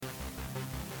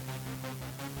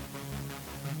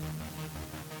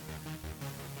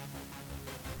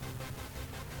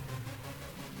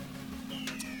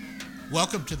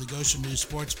Welcome to the Goshen News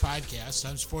Sports Podcast.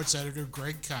 I'm sports editor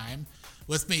Greg Keim.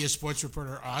 With me is sports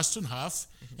reporter Austin Huff.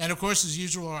 And, of course, as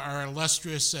usual, our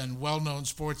illustrious and well-known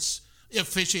sports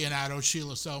aficionado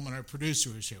Sheila Selman, our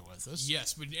producer, is here with us.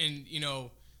 Yes, and,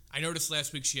 I noticed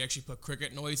last week she actually put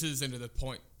cricket noises into the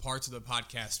parts of the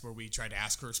podcast where we tried to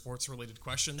ask her sports-related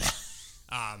questions.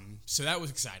 So that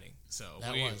was exciting. So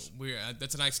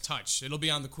that's a nice touch. It'll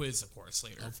be on the quiz, of course,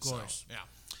 later. Of course. So, yeah.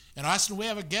 And, Austin, we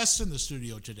have a guest in the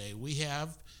studio today. We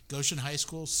have Goshen High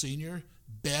School senior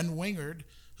Ben Wingard,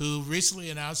 who recently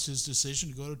announced his decision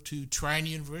to go to Trine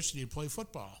University to play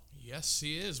football. Yes,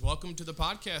 he is. Welcome to the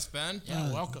podcast, Ben.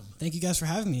 Yeah, welcome. Thank you guys for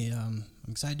having me. I'm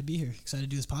excited to be here. Excited to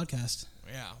do this podcast.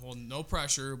 Yeah, well, no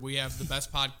pressure. We have the best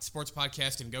sports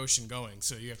podcast in Goshen going,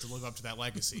 so you have to live up to that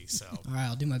legacy. So, all right,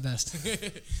 I'll do my best.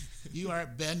 You are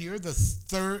Ben. You're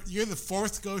the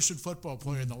fourth Goshen football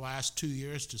player in the last 2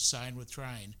 years to sign with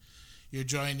Trine. You're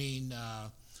joining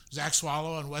Zach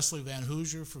Swallow and Wesley Van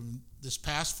Hoosier from this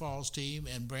past fall's team,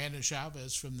 and Brandon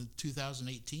Chavez from the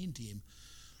 2018 team.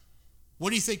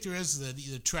 What do you think there is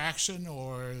the traction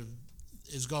or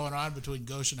is going on between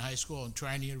Goshen High School and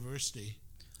Trine University?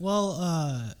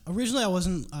 Well, originally I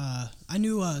wasn't. I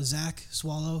knew Zach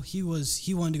Swallow. He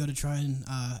wanted to go to Trine,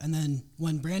 and then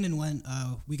when Brandon went,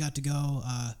 we got to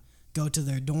go to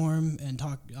their dorm and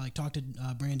talk to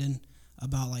Brandon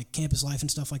about like campus life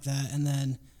and stuff like that. And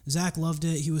then Zach loved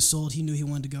it. He was sold. He knew he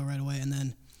wanted to go right away. And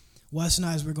then Wes and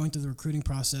I, as we were going through the recruiting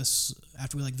process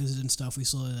after we visited and stuff, we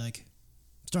slowly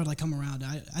started coming around.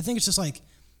 I think it's just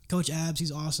Coach Abs.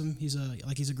 He's awesome. He's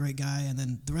a great guy, and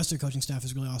then the rest of their coaching staff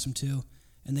is really awesome too.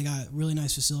 And they got really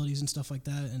nice facilities and stuff like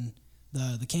that, and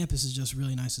the campus is just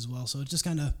really nice as well. So it's just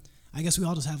kind of, I guess we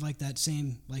all just have that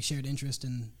same shared interest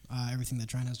in everything that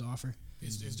Trine has to offer.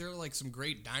 Is there some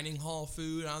great dining hall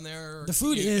food on there? The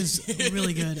food is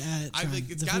really good at Trine. I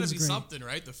think it's got to be great.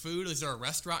 Right? The food. Is there a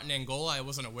restaurant in Angola I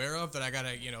wasn't aware of that I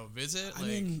gotta visit? I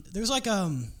mean, there's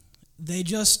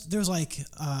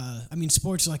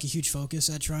sports are a huge focus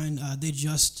at Trine. They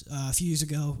just a few years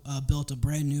ago built a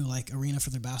brand new arena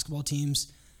for their basketball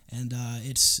teams, and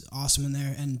it's awesome in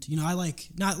there. And I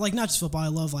not just football. I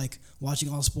love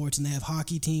watching all sports, and they have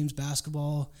hockey teams,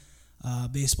 basketball,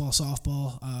 baseball,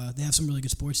 softball. They have some really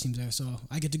good sports teams there, so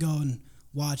I get to go and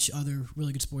watch other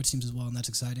really good sports teams as well, and that's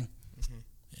exciting. Mm-hmm.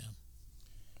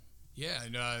 Yeah,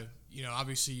 and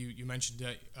obviously you mentioned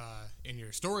that in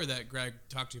your story that Greg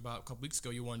talked to you about a couple weeks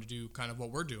ago. You wanted to do kind of what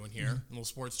we're doing here, a little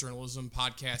sports journalism,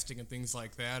 podcasting, and things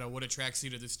like that. What attracts you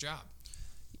to this job?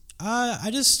 I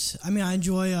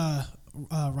enjoy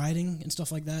writing and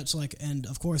stuff like that. So and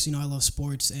of course, I love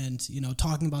sports, and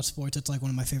talking about sports. It's one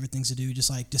of my favorite things to do.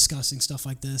 Just discussing stuff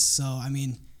like this. So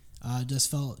just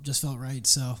felt right.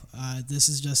 So this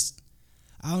is just,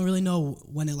 I don't really know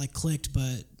when it clicked,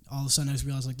 but all of a sudden I just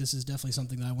realized this is definitely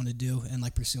something that I want to do and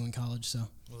pursue in college. So.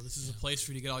 Well, this is a place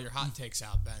for you to get all your hot takes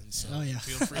out, Ben. So oh yeah.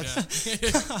 Feel free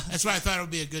to. That's why I thought it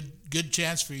would be a good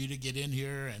chance for you to get in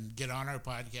here and get on our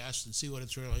podcast and see what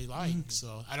it's really like. Mm-hmm.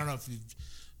 So I don't know if you've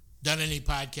done any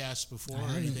podcasts before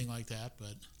or anything like that,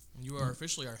 but you are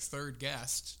officially our third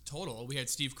guest total. We had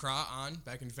Steve Krah on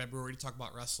back in February to talk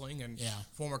about wrestling, and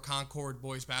former Concord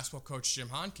boys basketball coach Jim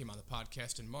Hahn came on the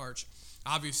podcast in March.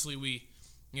 Obviously,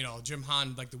 Jim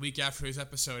Hahn, the week after his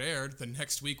episode aired, the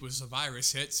next week was a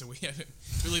virus hit, so we haven't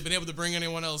really been able to bring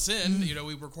anyone else in. Mm-hmm.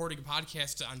 We were recording a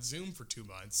podcast on Zoom for 2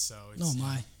 months, so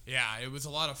yeah, it was a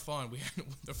lot of fun.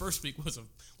 The first week was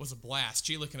a blast.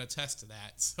 Sheila can attest to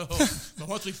that. So but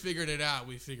once we figured it out,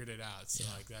 So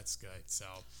that's good. So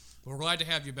but we're glad to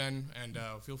have you, Ben, and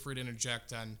feel free to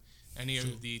interject on any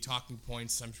of the talking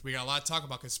points. We got a lot to talk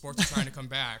about because sports are trying to come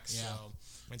back. So.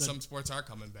 And some sports are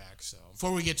coming back. So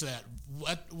before we get to that,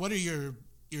 what are your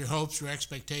hopes or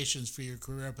expectations for your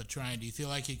career up at Trine? Do you feel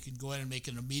like you can go in and make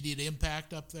an immediate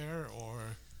impact up there,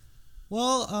 or?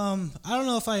 Well, I don't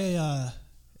know if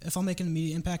I'll make an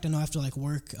immediate impact. I know I have to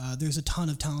work. There's a ton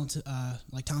of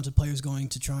talented players going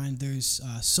to Trine. There's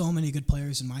so many good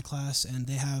players in my class, and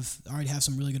they already have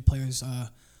some really good players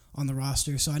on the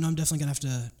roster. So I know I'm definitely gonna have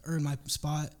to earn my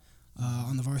spot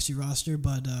on the varsity roster,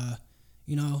 but.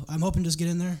 I'm hoping to just get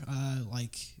in there,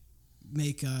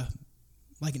 make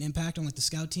an impact on the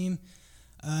scout team,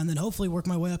 and then hopefully work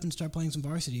my way up and start playing some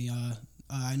varsity.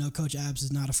 I know Coach Abs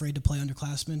is not afraid to play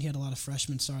underclassmen. He had a lot of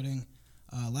freshmen starting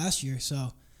last year,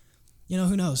 so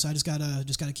who knows? I just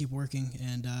gotta keep working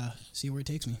and see where it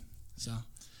takes me. So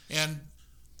and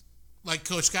like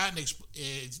Coach Cotton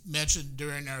mentioned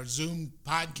during our Zoom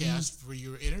podcast for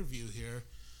your interview here,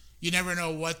 you never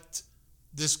know what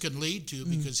this can lead to,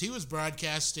 because he was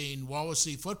broadcasting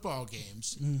Wawasee football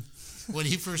games when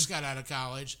he first got out of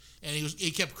college, and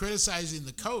he kept criticizing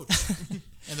the coach.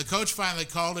 And the coach finally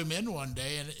called him in one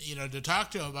day and to talk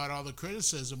to him about all the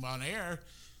criticism on air.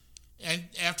 And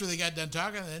after they got done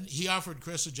talking, then he offered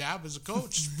Chris a job as a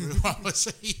coach for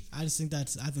Wawasee. I think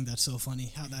that's so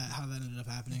funny how that ended up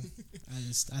happening.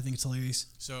 I think it's hilarious.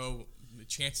 So the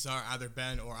chances are either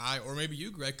Ben or I, or maybe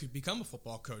you, Greg, could become a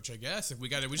football coach. I guess if we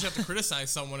just have to criticize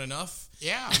someone enough.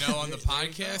 Yeah, on the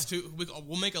podcast,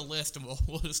 we'll make a list and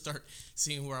we'll just start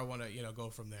seeing where I want to go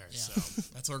from there. Yeah. So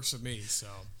that works for me. So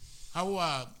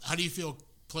how do you feel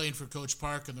playing for Coach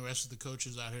Park and the rest of the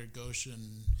coaches out here at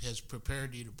Goshen has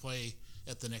prepared you to play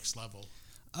at the next level?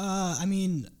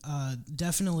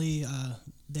 Definitely,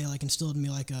 they instilled in me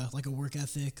like a work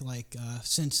ethic.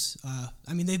 Since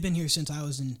they've been here since I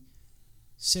was in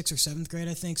 6th or 7th grade,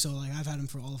 I think. So I've had them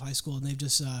for all of high school, and they've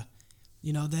just,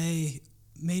 they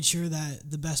made sure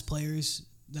that the best players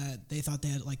that they thought they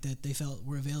had, that they felt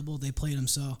were available, they played them.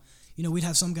 So, we'd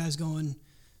have some guys going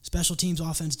special teams,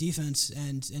 offense, defense,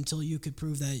 and until you could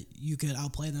prove that you could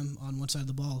outplay them on one side of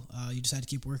the ball, you just had to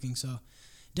keep working. So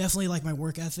definitely my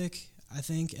work ethic, I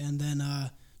think, and then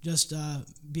just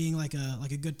being like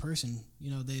a good person.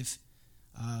 They've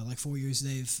 4 years,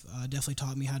 they've definitely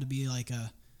taught me how to be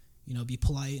be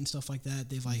polite and stuff like that.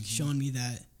 They've shown me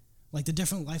that the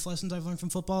different life lessons I've learned from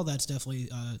football. That's definitely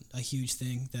a huge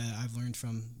thing that I've learned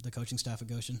from the coaching staff at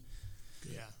Goshen.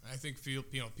 Yeah, I think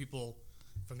people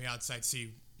from the outside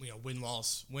see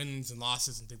wins and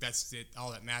losses and think that's it,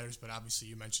 all that matters. But obviously,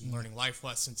 you mentioned learning life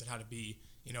lessons and how to be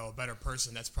a better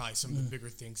person. That's probably some of the bigger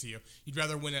things. You'd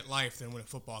rather win at life than win a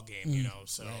football game.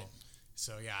 So. Right.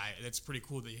 So, yeah, it's pretty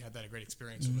cool that you had that great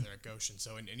experience over there at Goshen.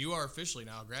 So, and you are officially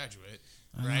now a graduate,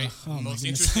 right? Most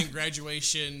interesting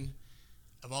graduation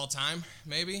of all time,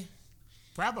 maybe?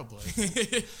 Probably.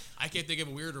 I can't think of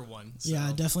a weirder one. So.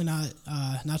 Yeah, definitely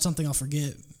not something I'll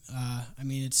forget.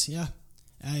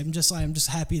 I'm just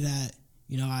happy that,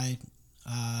 I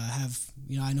have,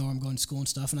 I know where I'm going to school and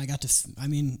stuff, and I got to,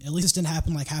 at least it didn't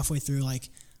happen halfway through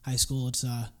high school. It's,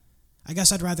 I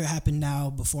guess I'd rather it happen now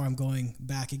before I'm going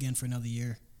back again for another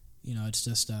year. It's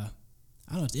just, I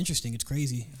don't know, it's interesting. It's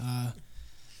crazy. I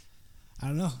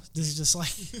don't know. This is just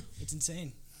it's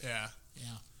insane. Yeah.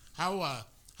 Yeah.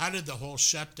 How did the whole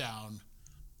shutdown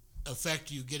affect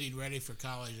you getting ready for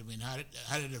college?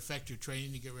 How did it affect your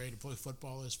training to get ready to play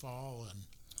football this fall? And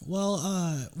well,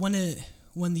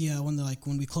 when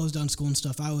we closed down school and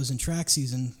stuff, I was in track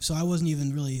season, so I wasn't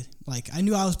even really I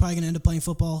knew I was probably gonna end up playing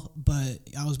football, but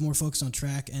I was more focused on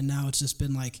track. And now it's just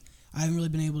been I haven't really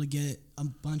been able to get a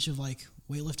bunch of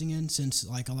weightlifting in since a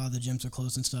lot of the gyms are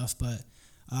closed and stuff. But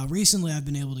recently I've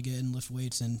been able to get in lift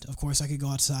weights, and of course I could go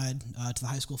outside to the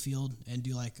high school field and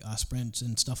do sprints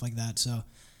and stuff like that. So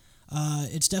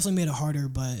it's definitely made it harder,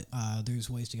 but there's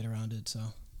ways to get around it. So.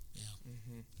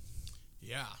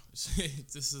 Yeah,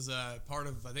 this is part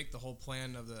of, I think, the whole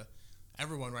plan of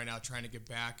everyone right now trying to get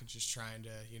back and just trying to,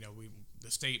 the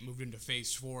state moved into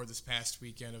phase 4 this past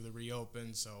weekend of the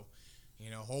reopen. So,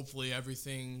 hopefully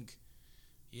everything,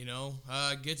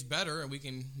 gets better and we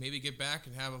can maybe get back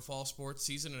and have a fall sports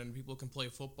season and people can play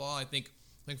football. I think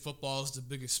football is the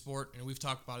biggest sport, and we've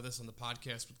talked about this on the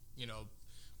podcast,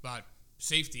 about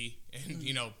safety and,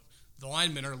 the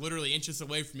linemen are literally inches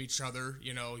away from each other,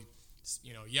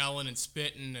 yelling and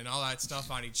spitting and all that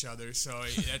stuff on each other. So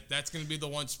that's going to be the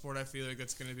one sport I feel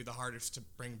that's going to be the hardest to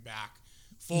bring back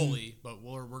fully. But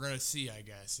we're going to see, I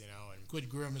guess, And quit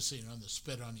grimacing on the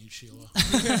spit on you, Sheila.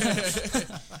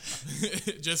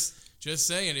 just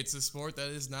saying, it's a sport that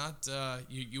is not.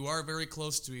 You are very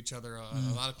close to each other.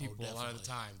 A lot of people, a lot of the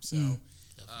time. So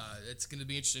it's going to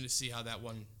be interesting to see how that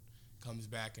one comes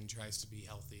back and tries to be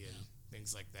healthy and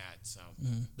things like that. So,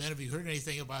 Ben, have you heard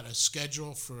anything about a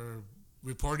schedule for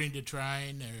reporting to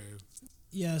Trine? Or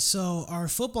Yeah, so our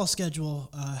football schedule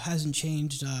hasn't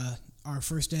changed. Our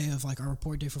first day of our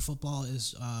report day for football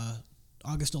is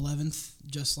August 11th,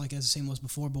 just as the same was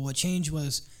before. But what changed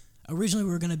was originally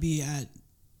we were going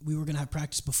to have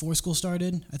practice before school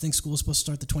started. I think school was supposed to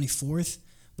start the 24th,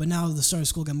 but now the start of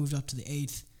school got moved up to the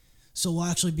 8th. So we'll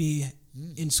actually be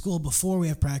in school before we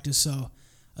have practice. So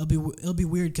it'll be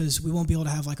weird because we won't be able to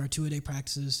have our 2-a-day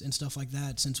practices and stuff like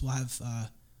that, since we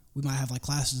might have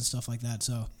classes and stuff like that.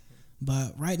 So,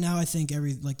 but right now I think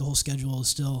the whole schedule is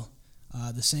still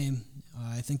the same.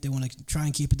 I think they want to try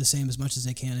and keep it the same as much as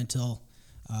they can until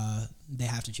they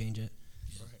have to change it.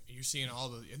 Right. You're seeing I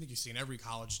think you're seeing every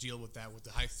college deal with that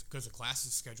because the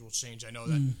classes schedule change. I know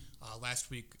that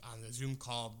last week on the Zoom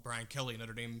call, Brian Kelly,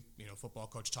 Notre Dame football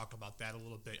coach, talked about that a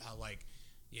little bit. How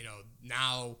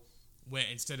now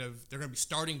they're going to be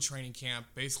starting training camp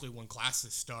basically when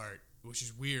classes start, which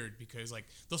is weird because like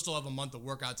they'll still have a month of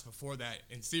workouts before that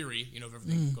in theory, if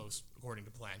everything goes according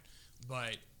to plan.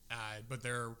 But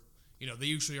they're, they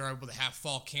usually are able to have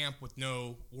fall camp with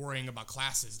no worrying about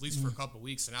classes, at least for a couple of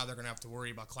weeks. So now they're going to have to worry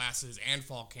about classes and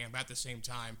fall camp at the same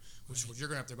time, which you're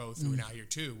going to have to go through now here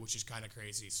too, which is kind of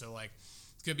crazy. So like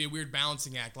it's going to be a weird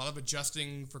balancing act, a lot of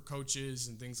adjusting for coaches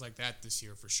and things like that this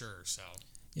year for sure. So.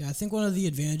 Yeah, I think one of the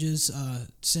advantages,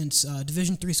 since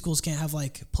Division III schools can't have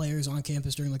like players on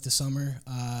campus during like the summer,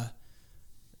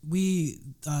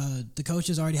 the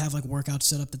coaches already have like workouts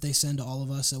set up that they send to all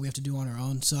of us that we have to do on our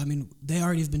own. So I mean, they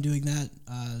already have been doing that.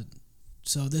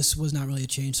 So this was not really a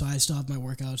change. So I still have my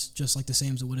workouts just like the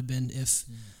same as it would have been if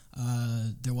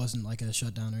there wasn't like a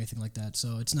shutdown or anything like that.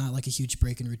 So it's not like a huge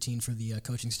break in routine for the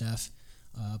coaching staff,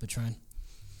 but trying.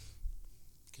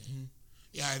 Okay. Mm-hmm.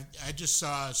 Yeah, I just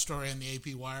saw a story on the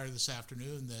AP Wire this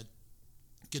afternoon that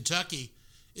Kentucky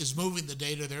is moving the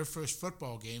date of their first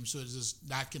football game so it does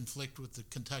not conflict with the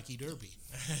Kentucky Derby.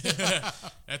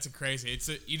 That's crazy.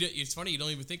 It's funny you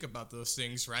don't even think about those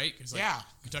things, right? Because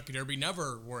Kentucky Derby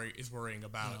never worrying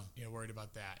about worried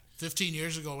about that. 15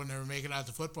 years ago, when they were making out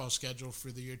the football schedule for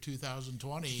the year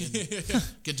 2020 in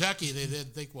Kentucky, they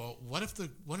did think, well, what if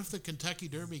the Kentucky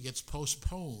Derby gets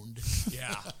postponed?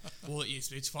 Yeah. Well,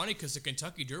 it's funny because the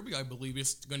Kentucky Derby, I believe,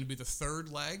 is going to be the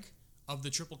third leg of the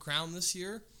Triple Crown this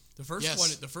year. The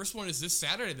first one is this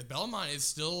Saturday. The Belmont is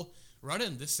still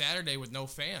running this Saturday with no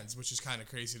fans, which is kind of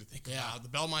crazy to think about. The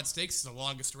Belmont Stakes is the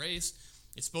longest race.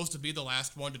 It's supposed to be the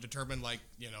last one to determine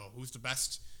who's the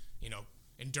best,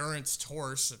 endurance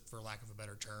horse, for lack of a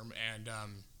better term. And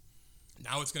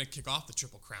now it's going to kick off the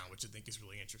Triple Crown, which I think is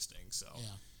really interesting. So,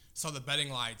 saw the betting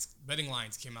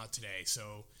lines came out today.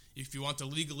 So if you want to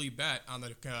legally bet on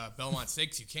the Belmont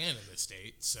Stakes, you can in this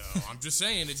state. So I'm just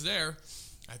saying it's there.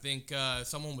 I think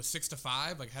someone was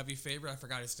 6-5, like heavy favorite. I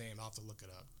forgot his name. I'll have to look it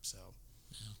up. So,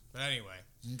 but anyway.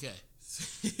 Okay.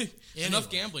 Enough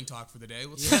gambling talk for the day.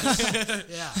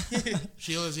 Yeah.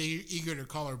 Sheila's eager to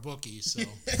call her bookie. So.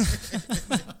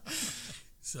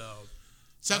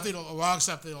 Something along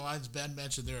the lines Ben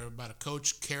mentioned there about a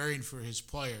coach caring for his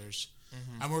players.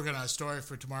 Mm-hmm. I'm working on a story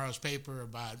for tomorrow's paper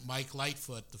about Mike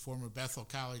Lightfoot, the former Bethel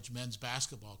College men's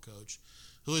basketball coach,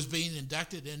 who is being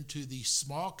inducted into the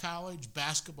Small College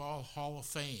Basketball Hall of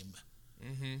Fame.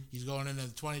 Mm-hmm. He's going into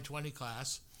the 2020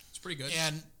 class. It's pretty good.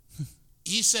 And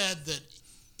he said that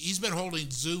he's been holding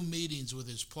Zoom meetings with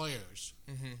his players,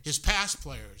 his past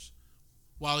players,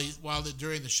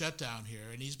 during the shutdown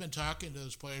here. And he's been talking to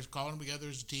those players, calling them together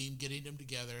as a team, getting them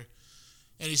together.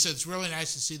 And he said it's really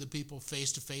nice to see the people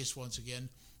face-to-face once again.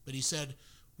 But he said,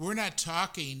 we're not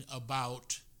talking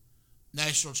about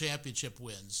national championship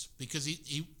wins because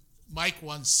Mike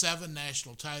won 7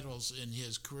 national titles in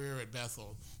his career at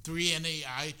Bethel, 3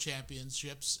 NAI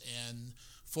championships and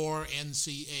 4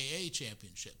 NCAA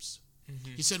championships.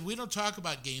 Mm-hmm. He said, we don't talk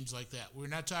about games like that. We're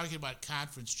not talking about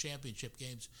conference championship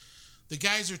games. The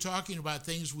guys are talking about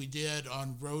things we did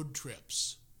on road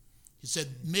trips. He said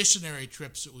missionary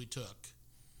trips that we took.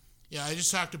 Yeah, I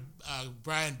just talked to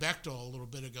Brian Bechtel a little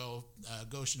bit ago,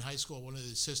 Goshen High School, one of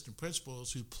the assistant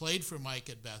principals who played for Mike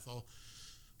at Bethel,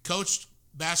 coached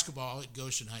basketball at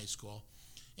Goshen High School,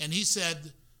 and he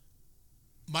said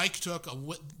Mike took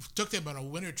them on a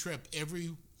winter trip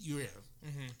every year.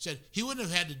 Mm-hmm. Said he wouldn't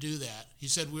have had to do that. He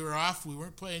said we were off, we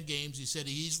weren't playing games. He said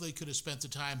he easily could have spent the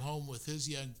time home with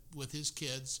his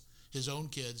kids, his own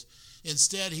kids.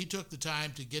 Instead, he took the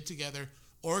time to get together,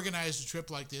 organized a trip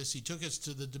like this. He took us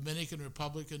to the Dominican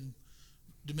Republic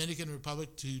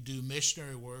to do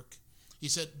missionary work. He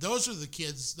said, those are the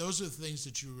things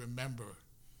that you remember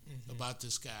about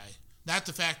this guy. Not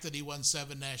the fact that he won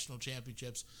 7 national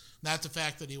championships, not the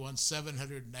fact that he won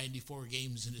 794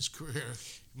 games in his career.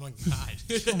 My God.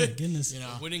 Oh, my goodness.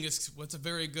 Winning is what's a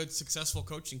very good, successful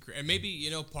coaching career. And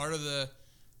maybe, part of the,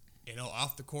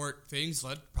 off the court things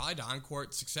led probably to on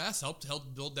court success, helped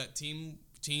build that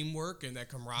teamwork and that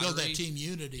camaraderie. Build that team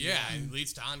unity. Yeah, and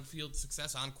leads to on-field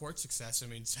success, on-court success. I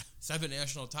mean, 7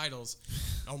 national titles,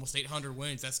 almost 800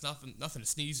 wins. That's nothing to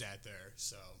sneeze at there.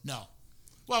 So no.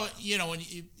 Well,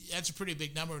 that's a pretty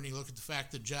big number when you look at the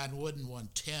fact that John Wooden won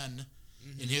 10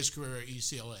 in his career at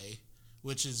UCLA,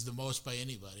 which is the most by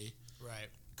anybody. Right.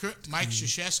 Mike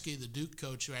Krzyzewski, the Duke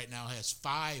coach right now, has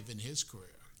 5 in his career.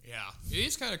 Yeah. It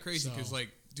is kind of crazy because,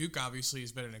 Duke obviously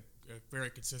has been in a very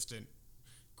consistent,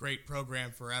 great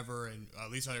program forever, and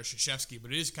at least under Krzyzewski.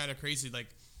 But it is kind of crazy,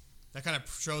 that kind of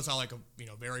shows how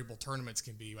variable tournaments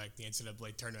can be, like the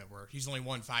NCAA tournament where he's only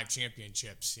won 5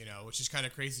 championships, which is kind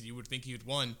of crazy. You would think he would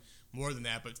won more than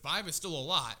that, but 5 is still a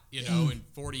lot, in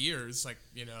 40 years,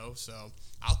 so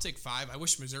I'll take 5. I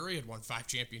wish Missouri had won 5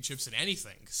 championships in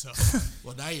anything, so.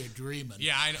 Well, now you're dreaming.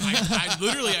 Yeah, I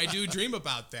literally, I do dream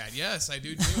about that. Yes, I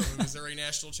do dream of a Missouri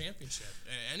national championship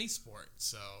in any sport,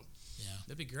 so. Yeah.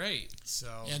 That'd be great, so.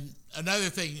 And another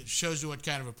thing that shows you what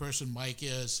kind of a person Mike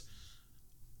is,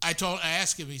 I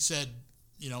asked him, he said,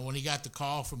 when he got the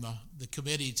call from the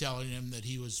committee telling him that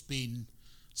he was being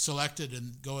selected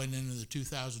and going into the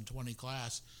 2020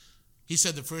 class, he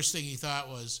said the first thing he thought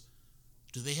was,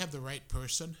 do they have the right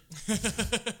person?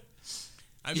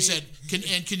 He said,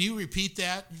 can you repeat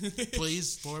that,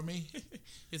 please, for me?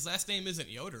 His last name isn't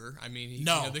Yoder. I mean,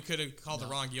 they could have called the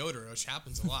wrong Yoder, which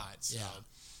happens a lot. So. Yeah.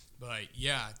 But,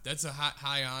 yeah, that's a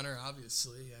high honor,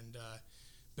 obviously. And,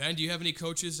 Ben, do you have any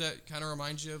coaches that kind of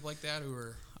remind you of like that?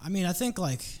 I mean, I think,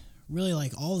 really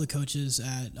all the coaches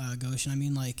at Goshen. I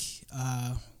mean,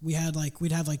 we'd have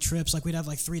trips, we'd have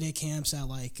 3-day camps at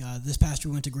this past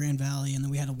year we went to Grand Valley, and then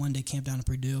we had a 1-day camp down at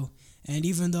Purdue. And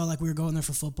even though we were going there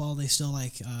for football, they still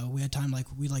we had time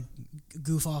we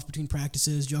goof off between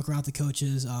practices, joke around with the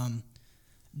coaches.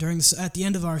 At the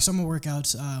end of our summer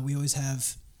workouts,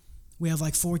 we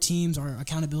have 4 teams, our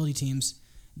accountability teams,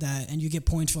 and you get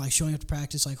points for showing up to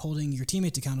practice, holding your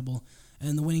teammates accountable.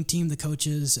 And the winning team, the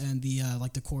coaches, and the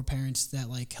the core parents that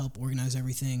help organize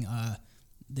everything,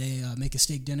 they make a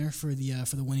steak dinner for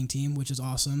the winning team, which is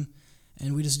awesome.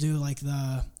 And we just do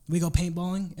we go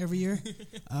paintballing every year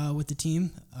with the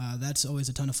team. That's always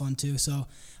a ton of fun too. So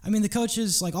I mean, the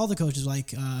coaches, all the coaches,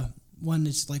 when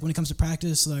it comes to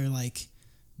practice, they're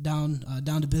down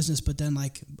to business. But then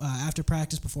after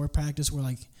practice, before practice,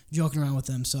 we're joking around with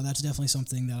them. So that's definitely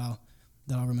something that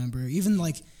I'll remember. Even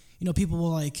people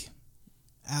will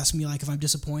ask me if I'm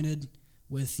disappointed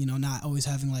with not always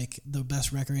having the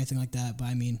best record or anything like that, but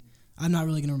I mean I'm not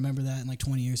really going to remember that in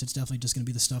 20 years. It's definitely just going to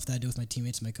be the stuff that I do with my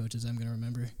teammates and my coaches I'm going to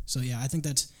remember. So yeah, I think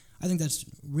that's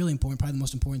really important, probably the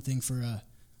most important thing for a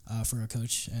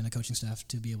coach and a coaching staff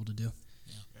to be able to do.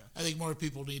 Yeah. I think more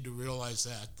people need to realize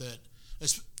that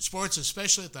sports,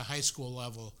 especially at the high school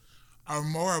level, are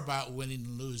more about winning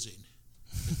and losing.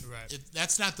 Right.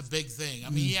 That's not the big thing. I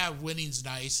mean, yeah, winning's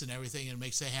nice and everything, and it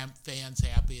makes the fans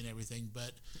happy and everything,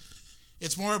 but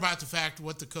it's more about the fact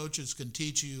what the coaches can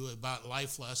teach you about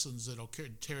life lessons that'll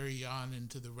carry you on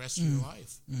into the rest of your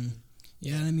life.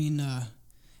 Yeah, I mean,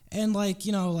 and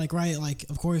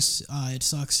of course, it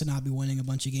sucks to not be winning a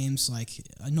bunch of games.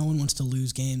 No one wants to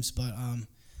lose games, but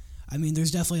I mean,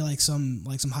 there's definitely some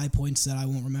high points that I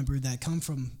won't remember that come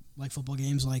from football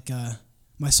games,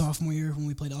 my sophomore year when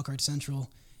we played Elkhart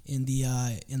Central in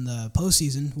the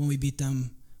postseason when we beat them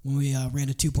when we ran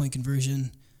a 2-point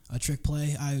conversion, a trick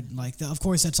play. Of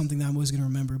course, that's something that I'm always going to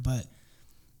remember. But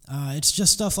it's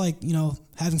just stuff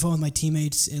having fun with my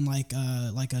teammates in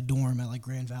a dorm at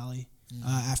Grand Valley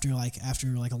after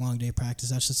a long day of practice.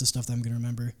 That's just the stuff that I'm going to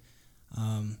remember.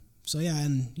 So yeah,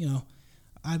 and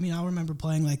I mean, I'll remember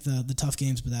playing the tough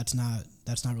games, but that's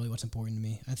not really what's important to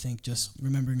me. I think just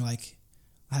remembering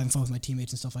having fun with my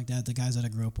teammates and stuff like that, the guys that I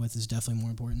grew up with, is definitely more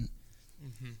important.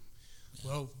 Mm-hmm.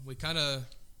 Well,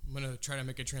 I'm going to try to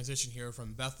make a transition here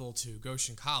from Bethel to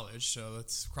Goshen College. So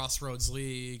it's Crossroads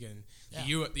League and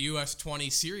the US 20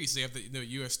 series. They have the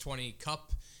US 20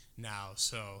 Cup now.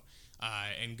 So,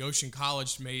 and Goshen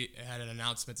College had an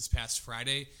announcement this past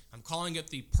Friday. I'm calling it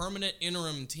the permanent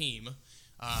interim team.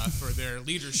 For their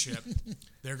leadership.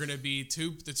 They're going to be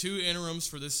the two interims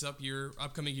for this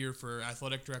upcoming year for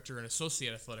athletic director and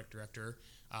associate athletic director.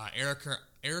 Erica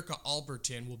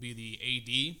Alberton will be the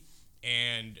AD,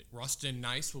 and Rustin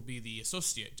Nice will be the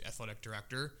associate athletic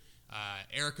director.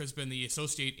 Erica's been the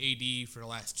associate AD for the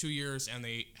last 2 years, and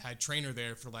they had trainer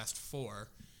there for the last 4.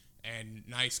 And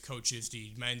Nice coaches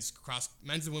the men's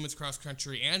and women's cross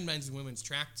country and men's and women's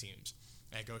track teams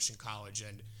at Goshen College,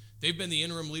 and they've been the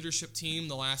interim leadership team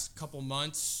the last couple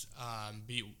months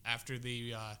after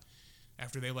they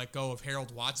let go of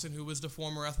Harold Watson, who was the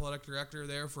former athletic director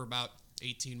there for about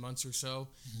 18 months or so.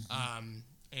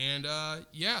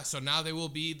 Mm-hmm. So now they will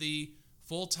be the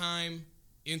full-time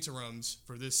interims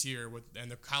for this year, and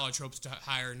the college hopes to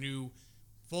hire new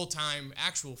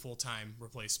actual full-time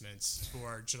replacements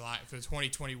for the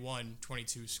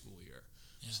 2021-22 school year.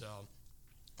 Yeah. So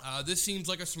this seems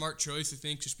like a smart choice, I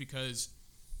think, just because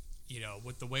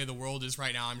with the way the world is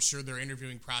right now, I'm sure their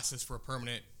interviewing process for a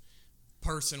permanent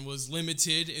person was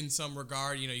limited in some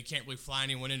regard. You can't really fly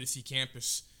anyone in to see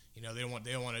campus. They don't want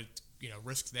to,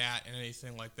 risk that and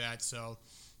anything like that. So,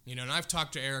 and I've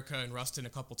talked to Erica and Rustin a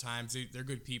couple times. They're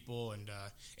good people. And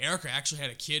Erica actually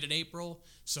had a kid in April.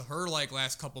 So her,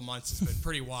 last couple months has been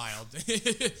pretty wild.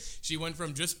 She went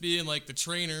from just being, the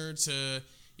trainer to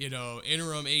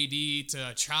interim AD to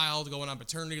a child going on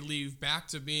paternity leave back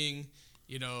to being,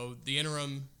 the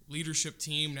interim leadership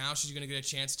team. Now she's going to get a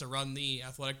chance to run the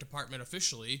athletic department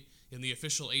officially in the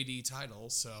official AD title.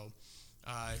 So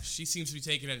she seems to be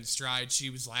taking it in stride. She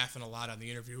was laughing a lot on the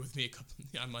interview with me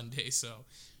on Monday, so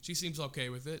she seems okay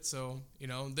with it. So,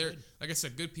 they're, like I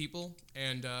said, good people,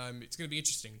 and it's going to be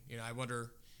interesting. I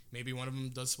wonder, maybe one of them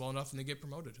does well enough and they get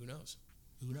promoted. Who knows?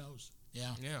 Who knows?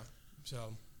 Yeah. Yeah.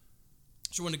 So,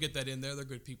 just want to get that in there. They're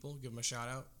good people. Give them a shout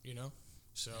out,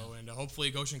 So, and hopefully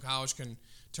Goshen College can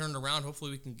turn it around.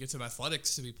 Hopefully we can get some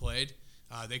athletics to be played.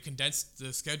 They condensed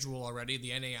the schedule already. The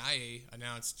NAIA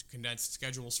announced condensed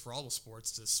schedules for all the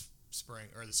sports this spring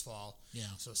or this fall. Yeah.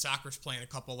 So soccer's playing a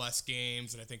couple less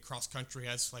games, and I think cross country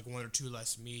has like 1 or 2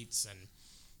 less meets. And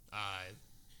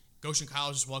Goshen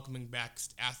College is welcoming back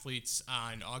athletes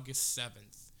on August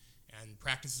 7th, and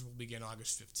practices will begin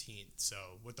August 15th. So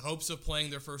with the hopes of playing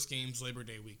their first games Labor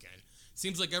Day weekend.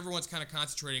 Seems like everyone's kind of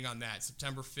concentrating on that.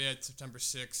 September 5th, September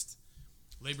 6th,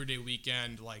 Labor Day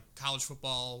weekend, like college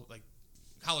football, like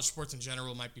college sports in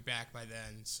general might be back by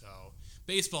then. So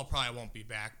baseball probably won't be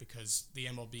back because the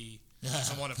MLB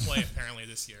doesn't want to play apparently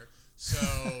this year. So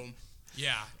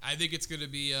yeah, I think it's going to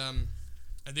be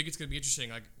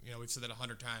interesting. Like, we've said that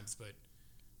 100 times, but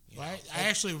I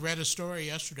actually read a story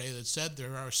yesterday that said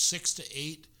there are 6 to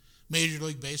 8 Major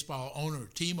League Baseball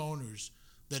team owners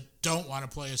that don't want to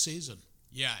play a season.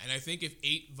 Yeah, and I think if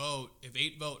 8 vote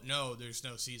no, there's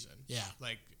no season. Yeah.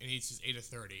 Like, it needs to be 8 of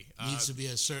 30. It needs to be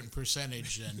a certain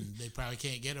percentage, and they probably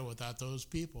can't get it without those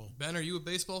people. Ben, are you a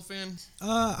baseball fan?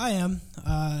 I am.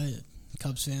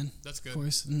 Cubs fan. That's good. Of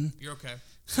course. Mm-hmm. You're okay.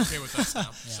 You're okay with us now. Yeah.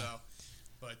 So,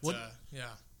 but, yeah.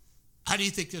 How do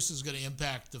you think this is going to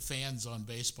impact the fans on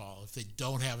baseball if they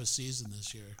don't have a season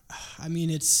this year? I mean,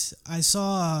 I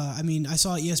saw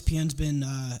ESPN's been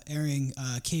airing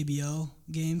KBO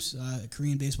games,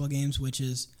 Korean baseball games, which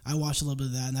is, I watched a little bit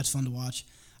of that, and that's fun to watch.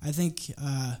 I think,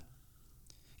 I'm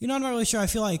not really sure. I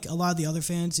feel like a lot of the other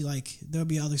fans, there'll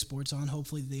be other sports on.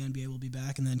 Hopefully the NBA will be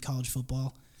back, and then college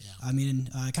football. Yeah. I mean,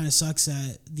 it kind of sucks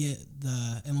that the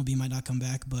MLB might not come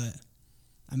back, but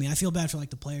I mean, I feel bad for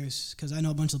the players because I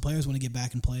know a bunch of the players want to get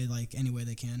back and play any way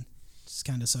they can. It just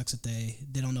kind of sucks that they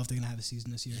don't know if they're gonna have a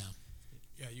season this year.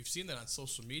 Yeah, you've seen that on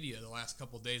social media the last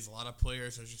couple of days. A lot of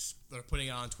players are putting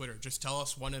it on Twitter. Just tell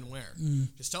us when and where.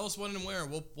 Just tell us when and where.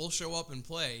 We'll show up and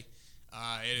play.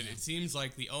 It seems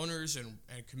like the owners and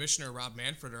Commissioner Rob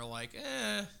Manfred are like,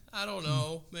 I don't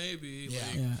know, maybe.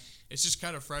 Yeah. It's just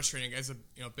kind of frustrating. As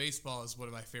baseball is one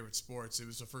of my favorite sports. It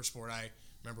was the first sport I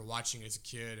remember watching as a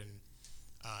kid, and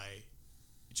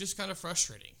it's just kind of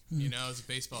frustrating, as a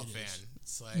baseball fan.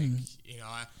 It's like,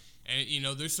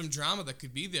 there's some drama that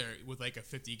could be there with a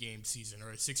 50-game season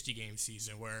or a 60-game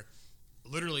season where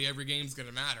literally every game's going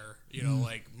to matter,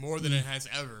 more than it has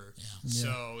ever. Yeah.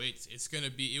 So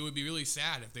it would be really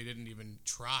sad if they didn't even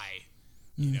try.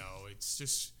 It's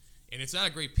just, and it's not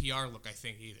a great PR look, I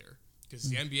think, either. Because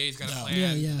the NBA's got a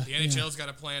plan, the NHL's got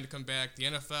a plan to come back, the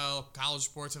NFL, college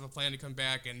sports have a plan to come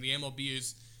back, and the MLB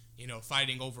is,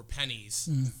 fighting over pennies,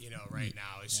 right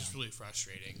now. It's just really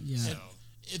frustrating. Yeah. So.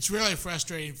 It's really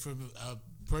frustrating for a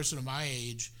person of my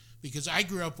age because I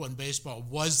grew up when baseball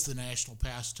was the national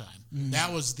pastime.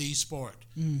 That was the sport.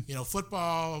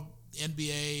 Football,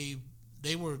 NBA,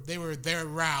 they were there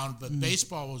around, but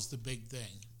baseball was the big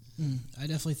thing. I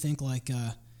definitely think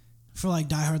for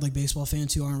diehard baseball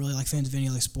fans who aren't really fans of any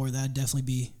other sport, that'd definitely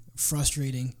be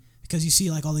frustrating. Because you see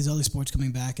all these other sports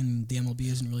coming back and the MLB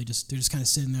isn't really they're just kind of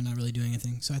sitting there not really doing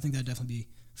anything. So I think that'd definitely be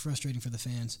frustrating for the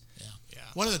fans. Yeah.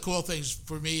 One of the cool things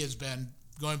for me has been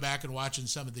going back and watching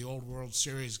some of the old World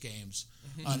Series games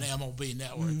on MLB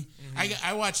Network.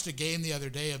 I watched a game the other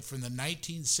day from the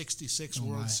 1966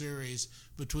 World Series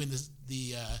between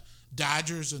the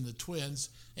Dodgers and the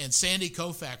Twins, and Sandy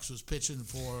Koufax was pitching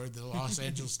for the Los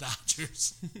Angeles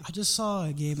Dodgers. I just saw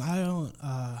a game.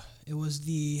 It was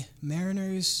the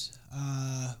Mariners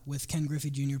with Ken Griffey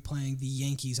Jr. playing the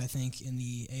Yankees, I think, in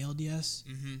the ALDS.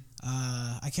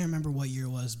 I can't remember what year it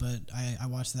was, but I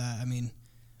watched that. I mean,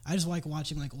 I just like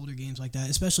watching older games like that,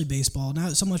 especially baseball.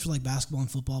 Not so much for basketball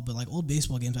and football, but old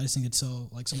baseball games. I just think it's so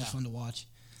much fun to watch.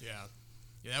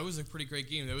 Yeah, that was a pretty great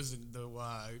game. That was the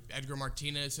Edgar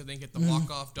Martinez, I think, hit the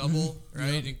walk-off double,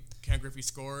 right? Yep. And Ken Griffey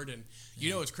scored. And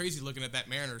it's crazy looking at that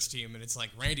Mariners team, and it's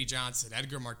Randy Johnson,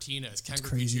 Edgar Martinez, Ken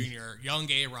Griffey Jr., young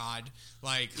A-Rod.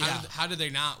 How did they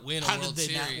not win a World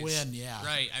Series? How did they not win, yeah.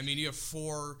 Right. I mean, you have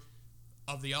 4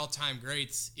 of the all-time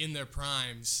greats in their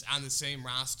primes on the same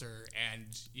roster, and,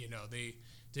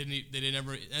 they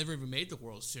never even made the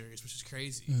World Series, which is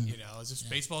crazy. You know, it's just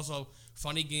baseball's a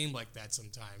funny game like that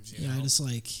sometimes. You know? Just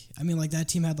like that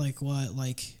team had like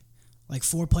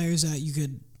 4 players that you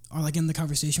could are like in the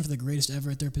conversation for the greatest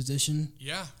ever at their position.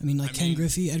 Yeah, I mean Ken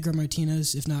Griffey, Edgar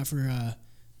Martinez, if not for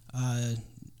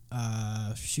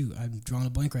I'm drawing a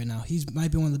blank right now. He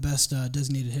might be one of the best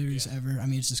designated hitters ever. I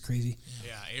mean, it's just crazy.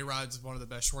 Yeah, A-Rod's one of the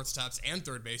best shortstops and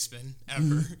third baseman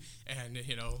ever, and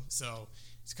you know, so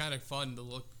it's kind of fun to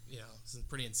look. You know, it's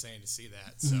pretty insane to see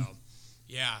that. So,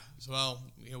 yeah. So, well,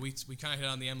 you know, we kind of hit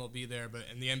on the MLB there,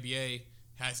 and the NBA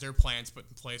has their plans put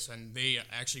in place, and they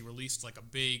actually released like a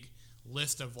big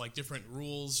list of like different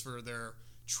rules for their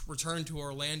return to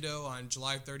Orlando on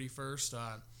July 31st.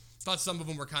 Thought some of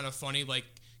them were kind of funny, like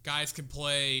guys could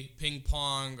play ping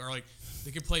pong or like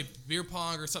they could play beer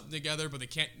pong or something together, but they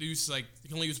can't use they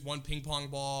can only use one ping pong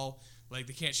ball. Like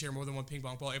they can't share more than one ping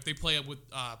pong ball. If they play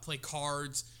play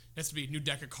cards, it has to be a new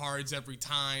deck of cards every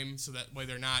time, so that way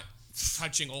they're not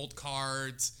touching old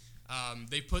cards.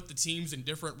 They put the teams in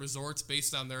different resorts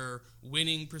based on their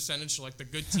winning percentage. So like the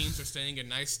good teams are staying in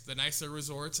the nicer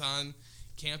resorts on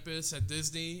campus at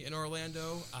Disney in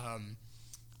Orlando.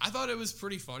 I thought it was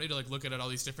pretty funny to like look at all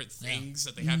these different things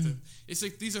that they have to. It's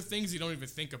like these are things you don't even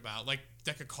think about, like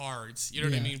deck of cards. You know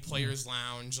what I mean? Players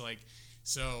Lounge, like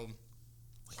so.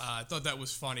 I thought that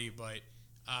was funny, but.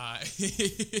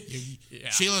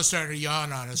 Sheila's starting to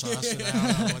yawn on us, Austin. I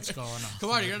don't know what's going on.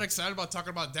 Come on, you're not excited about talking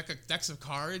about decks of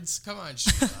cards? Come on,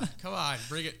 Sheila. Come on,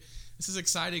 bring it. This is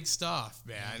exciting stuff,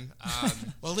 man.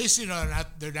 Well, at least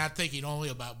they're not thinking only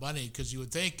about money, because you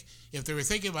would think if they were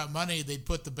thinking about money, they'd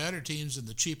put the better teams in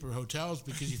the cheaper hotels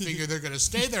because you figure they're going to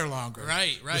stay there longer.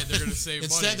 Right. They're going to save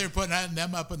Instead, money. they're putting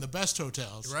them up in the best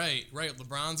hotels. Right.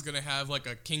 LeBron's going to have like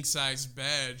a king-size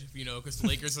bed, you know, because the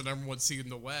Lakers are the number 1 seed in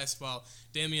the West, while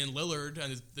Damian Lillard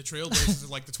and the Trailblazers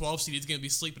are like the 12 seed. He's going to be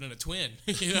sleeping in a twin,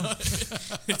 you know?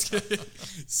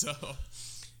 So...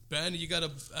 Ben, you got a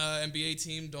NBA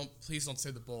team. Please don't say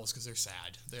the Bulls because they're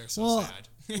sad. They're so sad.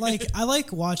 Like I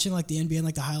like watching like the NBA and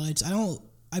like the highlights. I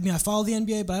follow the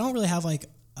NBA, but I don't really have like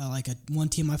a one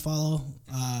team I follow.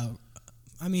 I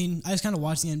just kind of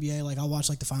watch the NBA. Like I'll watch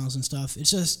like the finals and stuff.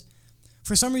 It's just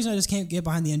for some reason I just can't get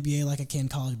behind the NBA like I can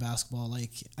college basketball.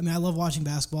 Like I love watching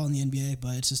basketball in the NBA,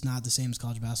 but it's just not the same as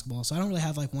college basketball. So I don't really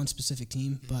have like one specific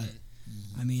team. But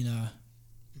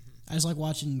I just like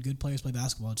watching good players play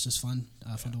basketball. It's just fun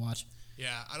to watch.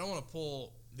 Yeah, I don't want to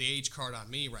pull the age card on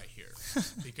me right here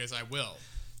because I will.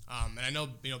 And I know,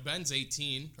 Ben's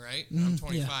 18, right? I'm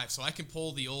 25, so I can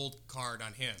pull the old card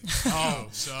on him.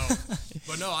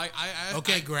 But no,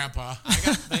 I Grandpa.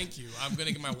 Thank you. I'm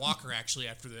gonna get my walker actually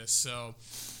after this. So,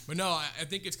 but no, I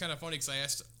think it's kind of funny because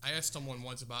I asked someone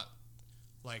once about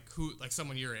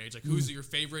someone your age, like who's your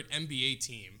favorite NBA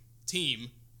team.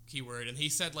 Keyword, and he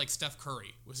said like Steph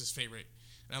Curry was his favorite,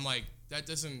 and I'm like that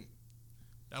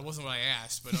wasn't what I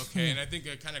asked, but okay. And I think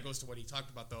it kind of goes to what he talked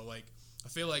about though. Like I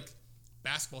feel like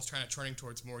basketball's turning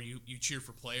towards more you cheer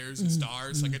for players and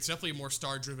stars. Like it's definitely a more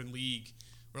star-driven league.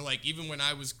 Where like even when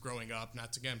I was growing up,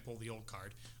 not to again pull the old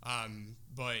card,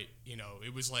 but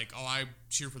it was like I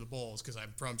cheer for the Bulls because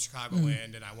I'm from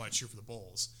Chicagoland and I want to cheer for the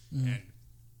Bulls and.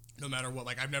 No matter what,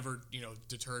 like I've never,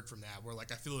 deterred from that. Where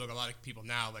like I feel like a lot of people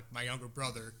now, like my younger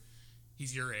brother,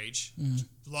 he's your age,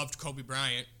 loved Kobe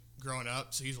Bryant growing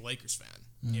up, so he's a Lakers fan.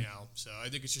 So I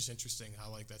think it's just interesting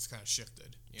how like that's kind of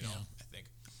shifted. I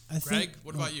think. Greg,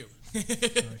 what about you?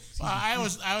 Well, I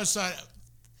always thought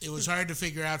it was hard to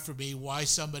figure out for me why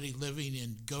somebody living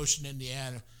in Goshen,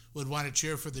 Indiana, would want to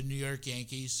cheer for the New York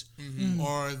Yankees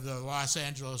or the Los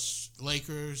Angeles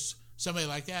Lakers. Somebody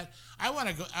like that. I want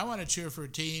to cheer for a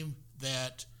team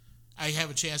that I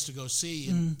have a chance to go see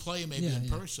and play maybe in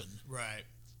person. Right.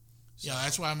 So,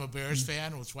 that's why I'm a Bears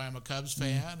fan. That's why I'm a Cubs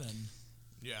fan. And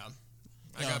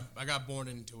I got born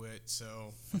into it,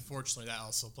 so unfortunately that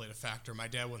also played a factor. My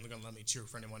dad wasn't going to let me cheer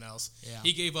for anyone else. Yeah.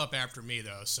 He gave up after me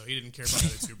though, so he didn't care about the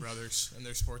other two brothers and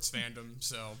their sports fandom.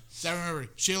 So I remember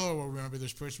Sheila will remember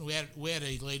this person. We had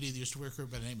a lady that used to work here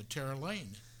by the name of Tara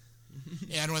Lane.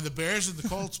 And when the Bears and the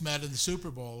Colts met in the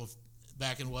Super Bowl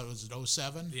back in, what was it,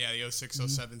 07? Yeah, the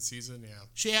 06-07 season, yeah.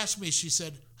 She asked me, she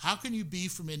said, how can you be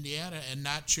from Indiana and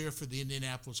not cheer for the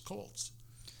Indianapolis Colts?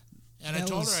 And I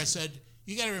told her, I said,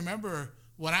 you got to remember,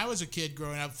 when I was a kid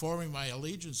growing up, forming my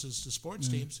allegiances to sports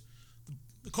teams,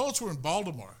 the Colts were in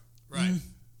Baltimore. Right.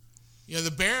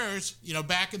 The Bears,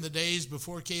 back in the days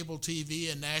before cable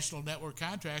TV and national network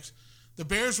contracts, the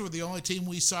Bears were the only team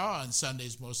we saw on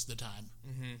Sundays most of the time.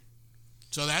 Mm-hmm.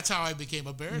 So that's how I became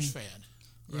a Bears fan.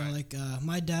 Yeah, like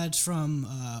my dad's from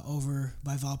over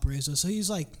by Valparaiso, so he's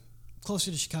like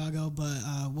closer to Chicago. But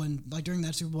when during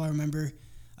that Super Bowl, I remember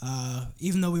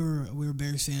even though we were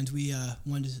Bears fans, we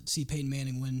wanted to see Peyton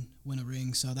Manning win a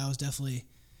ring. So that was definitely,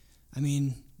 I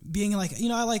mean, being like,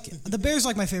 I like the Bears,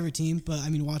 like my favorite team, but I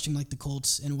mean, watching like the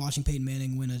Colts and watching Peyton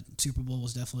Manning win a Super Bowl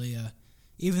was definitely,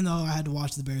 even though I had to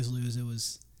watch the Bears lose, it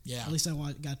was. Yeah. At least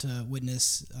I got to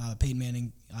witness Peyton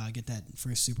Manning get that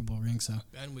first Super Bowl ring. So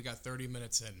Ben, we got 30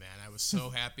 minutes in, man. I was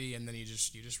so happy, and then you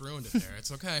just ruined it there.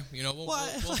 It's okay.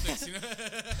 We'll fix.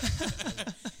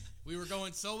 We were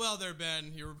going so well there,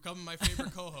 Ben. You were becoming my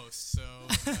favorite co-host. So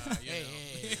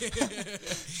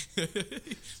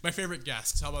my favorite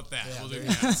guest. How about that? Yeah, we'll do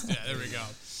guest. Yeah, there we go.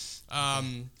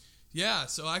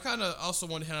 So I kind of also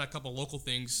want to hit on a couple local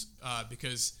things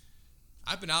because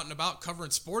I've been out and about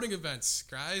covering sporting events,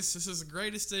 guys. This is the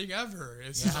greatest thing ever.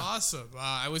 This is awesome.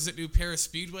 I was at New Paris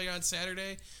Speedway on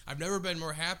Saturday. I've never been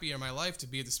more happy in my life to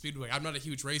be at the Speedway. I'm not a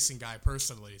huge racing guy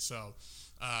personally,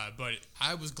 but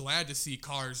I was glad to see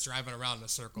cars driving around in a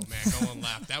circle, man, going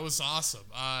left. That was awesome.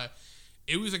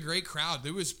 It was a great crowd.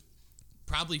 There was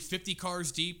probably 50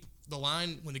 cars deep. The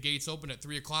line when the gates opened at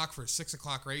 3 o'clock for 6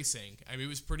 o'clock racing. I mean, it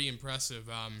was pretty impressive.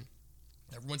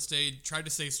 Everyone tried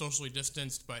to stay socially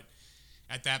distanced, but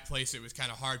at that place, it was kind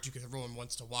of hard because everyone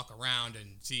wants to walk around and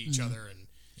see each other,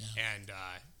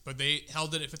 but they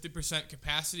held it at 50%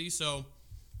 capacity. So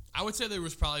I would say there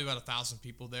was probably about 1,000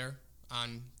 people there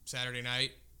on Saturday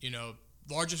night.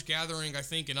 Largest gathering I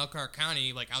think in Elkhart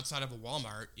County, like outside of a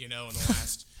Walmart, in the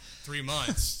last 3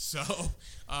 months. So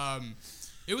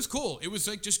it was cool. It was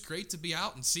like just great to be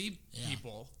out and see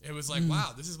people. It was like,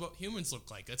 wow, this is what humans look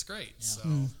like. That's great. Yeah. So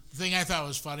the thing I thought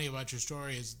was funny about your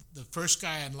story is the first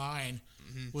guy in line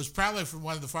was probably from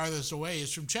one of the farthest away.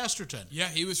 He's from Chesterton. Yeah,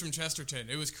 he was from Chesterton.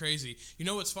 It was crazy. You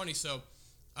know what's funny? So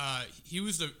he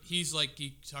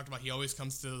talked about he always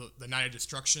comes to the Night of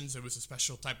Destructions. It was a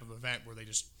special type of event where they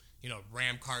just,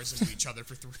 ram cars into each other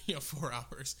for 4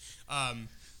 hours.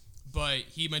 But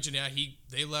he mentioned,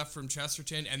 they left from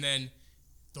Chesterton, and then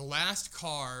the last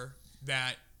car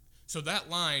that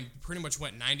line pretty much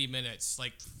went 90 minutes,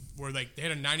 where they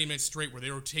had a 90-minute straight where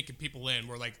they were taking people in,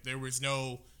 where there was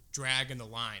no drag in the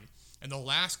line. And the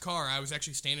last car, I was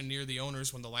actually standing near the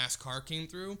owners when the last car came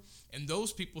through, and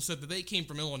those people said that they came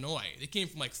from Illinois. They came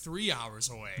from 3 hours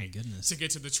away to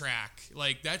get to the track.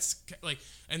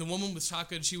 And the woman was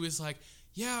talking, she was like,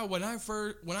 yeah, when I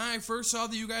first saw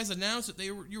that you guys announced that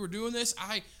you were doing this,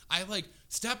 I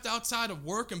stepped outside of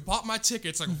work and bought my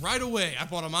tickets right away. I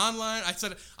bought them online.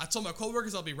 I told my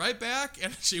coworkers I'll be right back,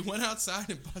 and she went outside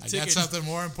and bought tickets. I got something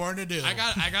more important to do.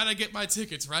 I gotta get my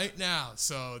tickets right now.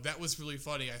 So that was really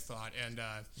funny, I thought. And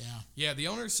the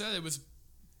owner said it was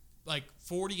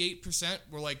 48%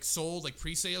 were sold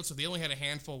pre-sale, so they only had a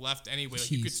handful left anyway.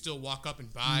 You could still walk up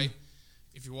and buy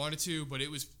if you wanted to, but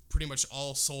it was pretty much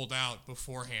all sold out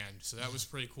beforehand. So that was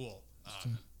pretty cool.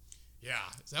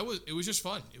 It was just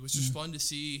fun. It was just fun to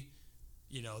see,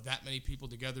 that many people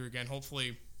together again.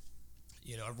 Hopefully,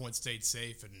 everyone stayed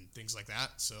safe and things like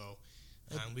that. So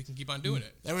we can keep on doing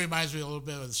it. That reminds me a little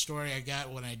bit of the story I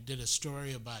got when I did a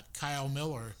story about Kyle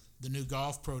Miller, the new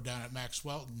golf pro down at Max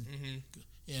Welton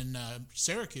in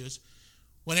Syracuse.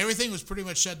 When everything was pretty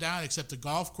much shut down except the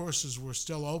golf courses were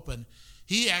still open,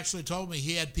 he actually told me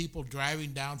he had people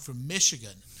driving down from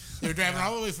Michigan. They were driving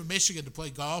all the way from Michigan to play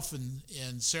golf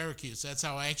in Syracuse. That's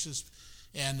how anxious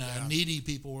and needy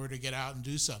people were to get out and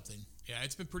do something. Yeah,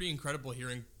 it's been pretty incredible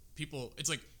hearing people. It's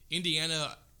like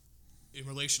Indiana, in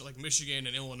relation to Michigan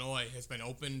and Illinois, has been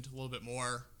opened a little bit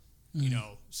more.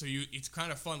 So it's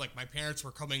kind of fun. My parents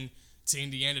were coming to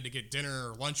Indiana to get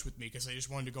dinner or lunch with me because they just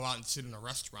wanted to go out and sit in a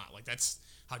restaurant. That's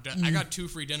how I got 2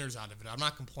 free dinners out of it. I'm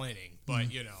not complaining, but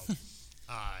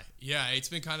it's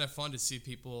been kind of fun to see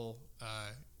people,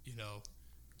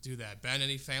 do that. Ben,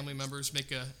 any family members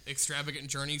make extravagant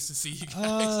journeys to see you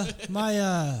guys? My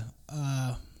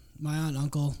aunt and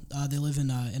uncle, they live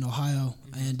in Ohio,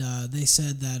 and they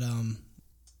said that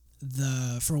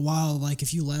for a while,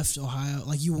 if you left Ohio,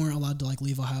 you weren't allowed to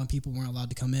leave Ohio, and people weren't allowed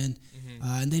to come in,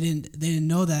 and they didn't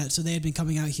know that, so they had been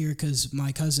coming out here because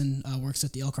my cousin works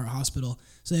at the Elkhart Hospital,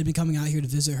 so they'd been coming out here to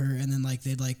visit her, and then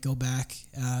they'd go back,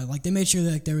 they made sure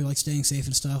that they were staying safe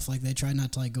and stuff, they tried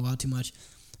not to go out too much,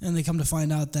 and they come to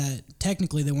find out that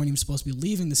technically they weren't even supposed to be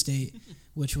leaving the state,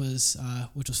 which was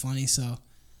funny. So,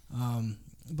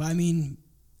 but I mean,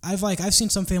 I've seen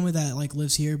some family that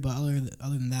lives here, but other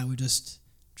than that, we just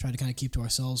try to kind of keep to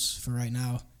ourselves for right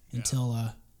now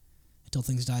until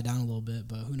things die down a little bit.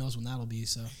 But who knows when that'll be?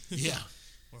 So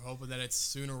we're hoping that it's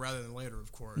sooner rather than later,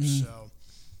 of course. So.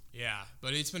 Yeah,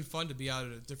 but it's been fun to be out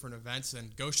at different events,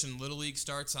 and Goshen Little League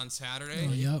starts on Saturday.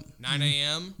 9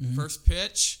 a.m. First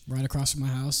pitch. Right across from my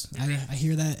house. I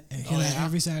hear that. I hear that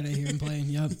every Saturday. I hear them playing.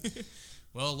 Yep.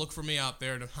 Well, look for me out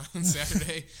there on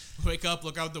Saturday. Wake up,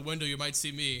 look out the window. You might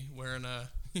see me wearing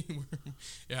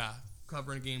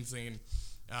covering game scene.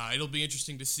 It'll be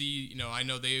interesting to see. I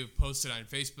know they've posted on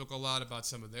Facebook a lot about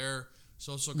some of their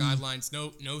social guidelines.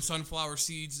 No sunflower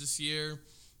seeds this year.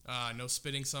 No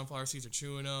spitting sunflower seeds or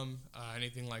chewing them.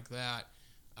 Anything like that.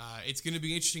 It's going to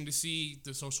be interesting to see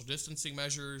the social distancing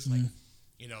measures. Like,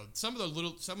 some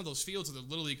of those fields of the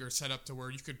Little League are set up to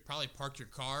where you could probably park your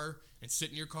car and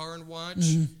sit in your car and watch.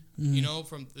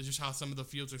 From just how some of the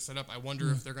fields are set up. I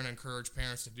wonder if they're going to encourage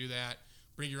parents to do that.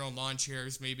 Bring your own lawn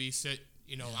chairs, maybe sit,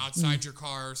 outside your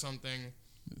car or something.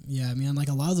 Yeah, I mean, like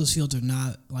a lot of those fields are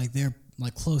not like they're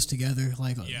like close together.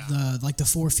 Like the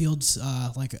 4 fields,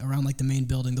 like around like the main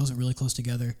building, those are really close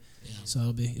together. Yeah. So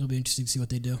it'll be interesting to see what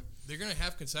they do. They're going to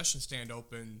have the concession stand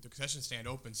open,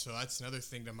 so that's another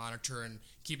thing to monitor, and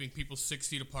keeping people 6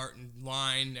 feet apart in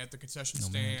line at the concession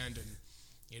stand. And,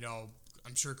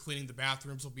 I'm sure cleaning the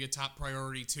bathrooms will be a top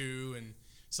priority too, and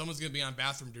someone's going to be on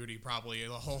bathroom duty probably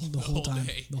the whole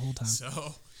day. The whole time.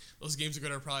 So those games are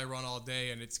going to probably run all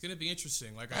day, and it's going to be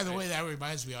interesting. By the way, that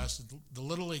reminds me, Austin, the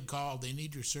Little League called. They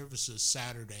need your services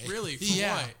Saturday. Really?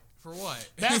 For what?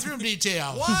 Bathroom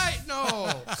detail. What?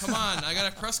 No. Come on. I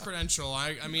got a press credential.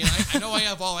 I mean, I know I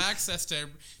have all access to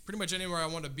pretty much anywhere I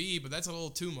want to be, but that's a little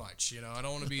too much. I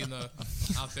don't want to be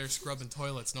out there scrubbing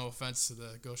toilets. No offense to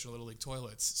the Goshen Little League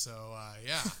toilets. So,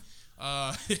 yeah.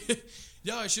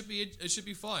 Yeah, it should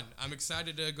be fun. I'm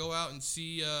excited to go out and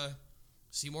see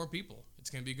more people.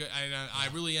 It's going to be good. I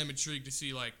really am intrigued to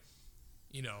see, like,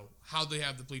 how they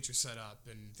have the bleachers set up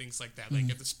and things like that. Like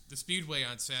at the Speedway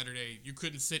on Saturday, you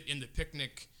couldn't sit in the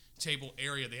picnic table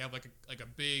area. They have like a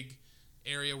big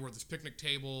area where there's picnic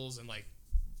tables and but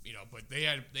they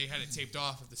had it taped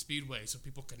off at the Speedway so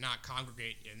people could not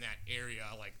congregate in that area,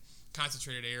 like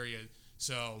concentrated area.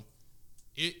 So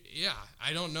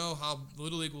I don't know how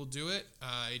Little League will do it.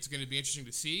 It's going to be interesting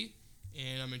to see.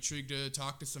 And I'm intrigued to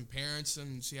talk to some parents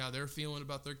and see how they're feeling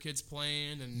about their kids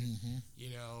playing, and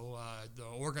the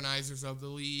organizers of the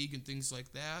league and things like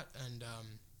that. And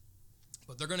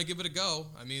but they're going to give it a go.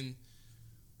 I mean,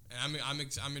 I'm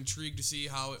intrigued to see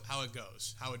how it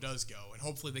goes, how it does go, and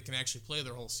hopefully they can actually play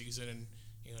their whole season, and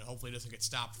hopefully it doesn't get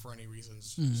stopped for any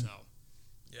reasons. So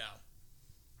yeah.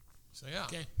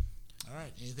 Okay. All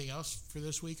right. Anything else for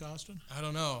this week, Austin? I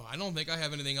don't know. I don't think I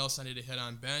have anything else I need to hit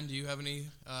on. Ben, do you have any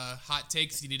hot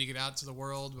takes you need to get out to the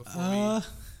world before I'm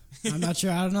not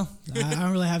sure. I don't know. I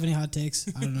don't really have any hot takes.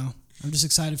 I don't know. I'm just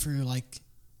excited for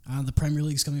the Premier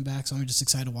League's coming back, so I'm just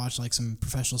excited to watch like some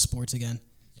professional sports again.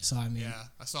 So I mean,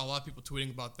 I saw a lot of people tweeting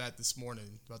about that this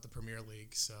morning about the Premier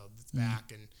League. So it's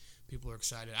back and people are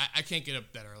excited. I can't get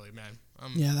up that early, man.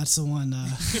 That's the one.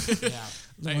 The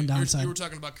one downside. You were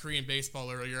talking about Korean baseball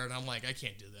earlier, and I'm like, I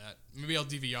can't do that. Maybe I'll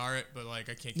DVR it, but I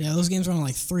can't. Yeah, those games are on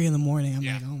 3 a.m. I'm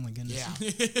like, oh my goodness.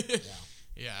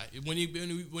 Yeah. When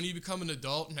you become an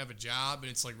adult and have a job, and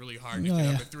it's really hard to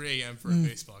get up at 3 a.m. for a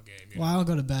baseball game. Well, I don't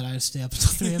go to bed. I just stay up until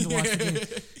 3 a.m. to watch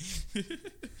the game.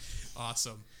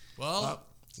 Awesome. Well,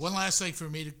 one last thing for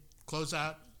me to close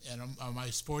out, and on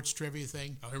my sports trivia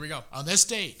thing. Oh, here we go. On this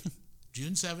date,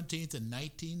 June 17th in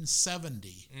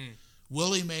 1970,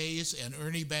 Willie Mays and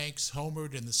Ernie Banks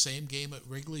homered in the same game at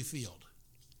Wrigley Field.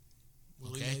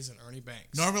 Willie Mays and Ernie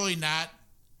Banks. Normally not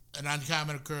an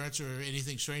uncommon occurrence or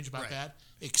anything strange about that,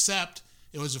 except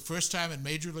it was the first time in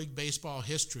Major League Baseball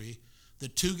history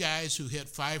that 2 guys who hit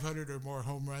 500 or more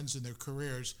home runs in their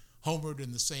careers homered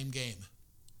in the same game.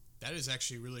 That is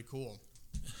actually really cool.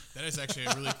 That is actually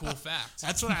a really cool fact.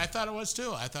 That's what I thought it was,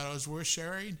 too. I thought it was worth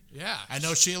sharing. Yeah. I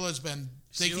know Sheila's been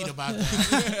thinking about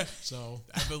that. So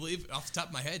I believe, off the top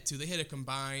of my head, too, they had a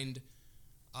combined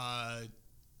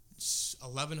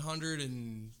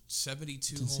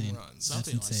 1,172 home runs.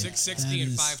 Something like that. 660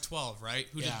 and 512, right?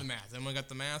 Who did the math? Anyone got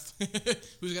the math?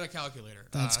 Who's got a calculator?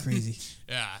 That's crazy.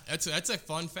 Yeah, that's a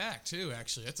fun fact, too,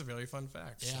 actually. That's a very fun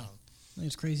fact. Yeah. So.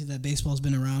 It's crazy that baseball's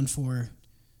been around for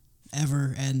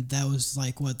ever, and that was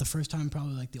the first time,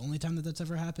 probably the only time that's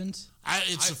ever happened.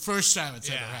 It's the first time it's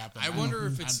ever happened. I wonder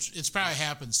if it's probably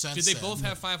happened since. Did they both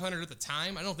have 500 at the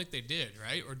time? I don't think they did,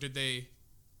 right? Or did they?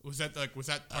 Was that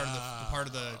part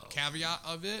of the caveat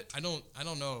of it? I don't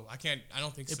know. I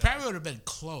don't think so. It probably would have been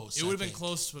close. It would have been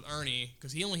close with Ernie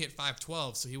because he only hit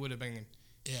 512, so he would have been.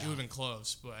 Yeah. He would have been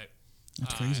close, but.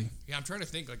 That's crazy. Yeah, I'm trying to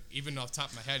think. Even off the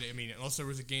top of my head, I mean, unless there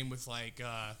was a game with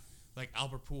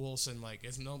Albert Pujols and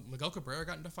Miguel Cabrera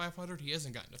gotten to 500. He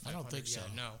hasn't gotten to 500 I don't think yet. so.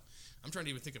 No, I'm trying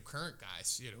to even think of current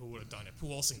guys, who would have done it.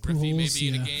 Pujols and Griffey maybe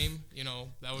in a game.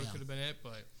 That could have been it.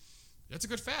 But that's a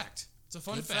good fact. It's a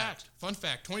fun fact. Fun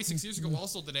fact. 26 years ago,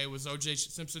 also today was O.J.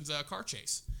 Simpson's car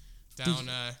chase down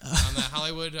on the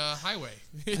Hollywood highway.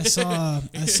 I saw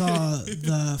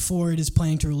the Ford is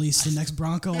planning to release the next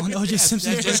Bronco on O.J.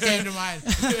 Simpson's That just came to mind.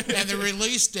 And the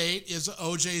release date is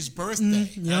O.J.'s birthday.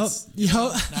 Yep.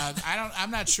 Now,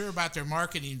 I'm not sure about their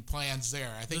marketing plans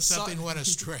there. I think something went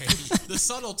astray. The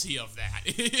subtlety of that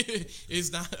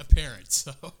is not apparent.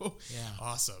 So,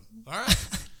 awesome. All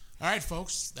right,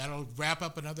 folks. That'll wrap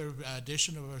up another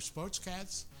edition of our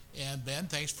Sportscats. And Ben,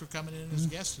 thanks for coming in as a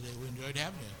guest today. We enjoyed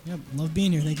having you. Yep, love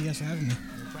being here. Thank you guys for having me.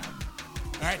 No problem.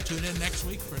 All right, tune in next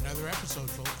week for another episode,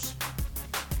 folks.